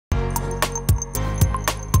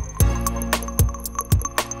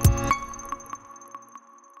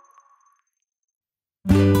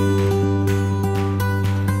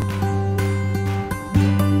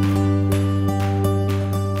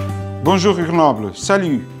Bonjour Grenoble,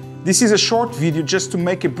 salut! This is a short video just to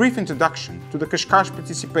make a brief introduction to the Cascais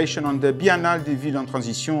participation on the Biennale des villes en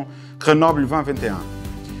transition Grenoble 2021.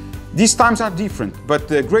 These times are different, but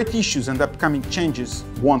the great issues and upcoming changes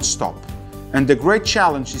won't stop. And the great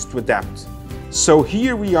challenge is to adapt. So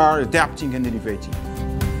here we are adapting and innovating.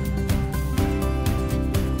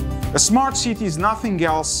 A smart city is nothing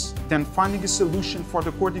else than finding a solution for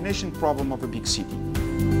the coordination problem of a big city.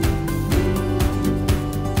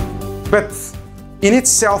 But in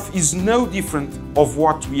itself is no different of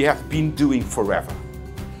what we have been doing forever,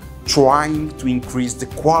 trying to increase the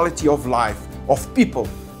quality of life of people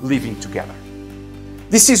living together.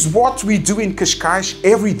 This is what we do in Cascais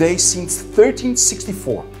every day since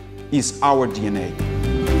 1364, is our DNA.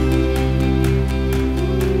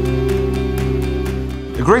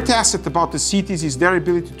 A great asset about the cities is their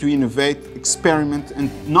ability to innovate, experiment,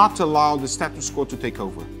 and not allow the status quo to take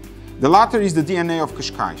over. The latter is the DNA of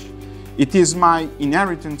Cascais. It is my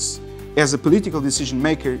inheritance as a political decision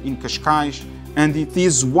maker in Cascais, and it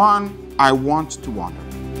is one I want to honor.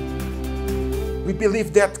 We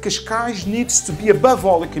believe that Cascais needs to be above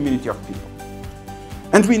all a community of people.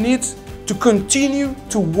 And we need to continue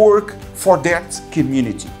to work for that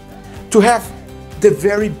community, to have the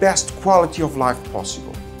very best quality of life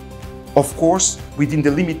possible. Of course, within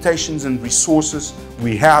the limitations and resources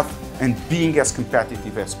we have and being as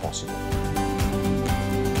competitive as possible.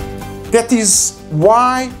 That is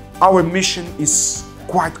why our mission is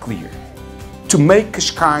quite clear: to make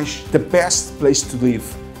Cascais the best place to live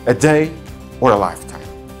a day or a lifetime.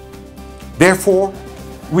 Therefore,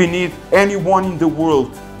 we need anyone in the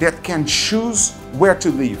world that can choose where to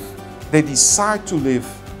live. They decide to live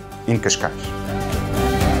in Cascais.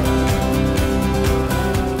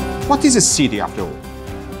 What is a city after all?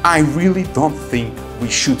 I really don't think we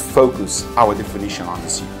should focus our definition on the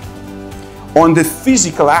city, on the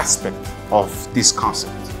physical aspect of this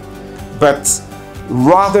concept, but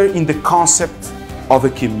rather in the concept of a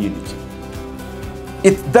community.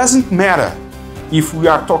 It doesn't matter if we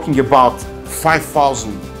are talking about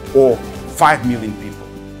 5,000 or 5 million people.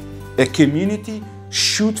 A community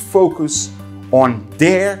should focus on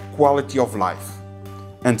their quality of life.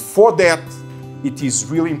 And for that, it is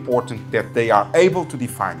really important that they are able to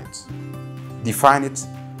define it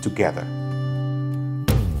together.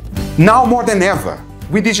 Now more than ever,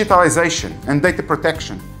 with digitalization and data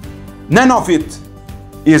protection, none of it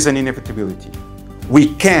is an inevitability.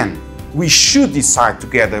 We should decide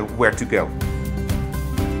together where to go.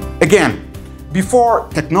 Again, before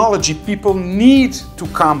technology, people need to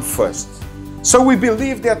come first. So we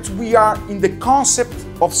believe that we are in the concept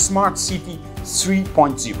of Smart City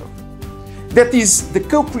 3.0. That is the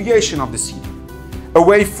co-creation of the city,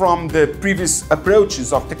 away from the previous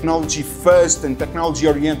approaches of technology first and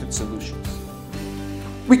technology-oriented solutions.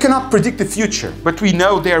 We cannot predict the future, but we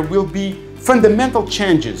know there will be fundamental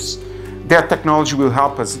changes that technology will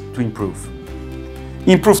help us to improve.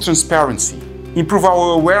 Improve transparency, improve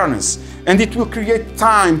our awareness, and it will create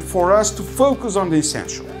time for us to focus on the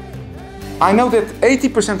essential. I know that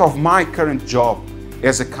 80% of my current job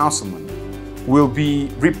as a councilman will be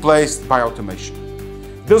replaced by automation.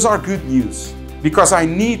 Those are good news, because I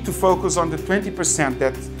need to focus on the 20%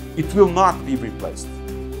 that it will not be replaced.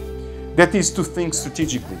 That is to think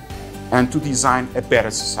strategically and to design a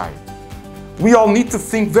better society. We all need to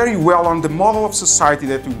think very well on the model of society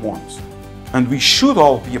that we want, and we should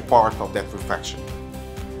all be a part of that reflection.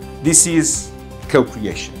 This is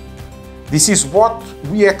co-creation. This is what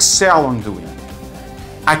we excel on doing.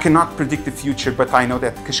 I cannot predict the future, but I know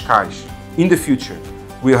that Cascais, in the future,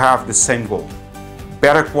 will have the same goal: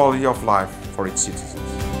 better quality of life for its citizens.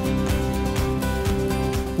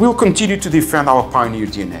 We'll continue to defend our pioneer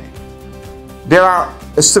DNA. There are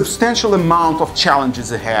a substantial amount of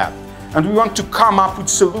challenges ahead, and we want to come up with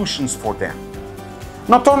solutions for them.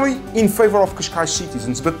 Not only in favor of Cascais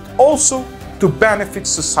citizens, but also to benefit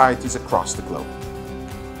societies across the globe.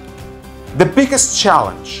 The biggest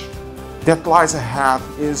challenge that lies ahead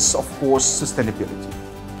is, of course, sustainability.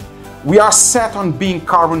 We are set on being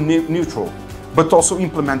carbon neutral, but also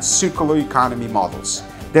implement circular economy models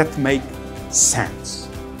that make sense.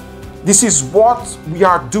 This is what we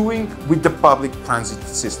are doing with the public transit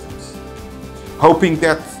systems, hoping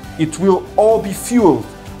that it will all be fueled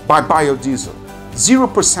by biodiesel,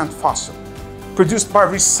 0% fossil, produced by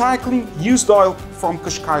recycling used oil from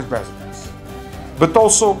Cascais residents. But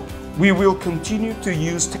also, we will continue to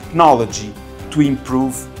use technology to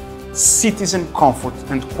improve citizen comfort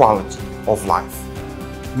and quality of life.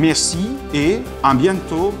 Merci et à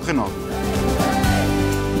bientôt, Grenoble.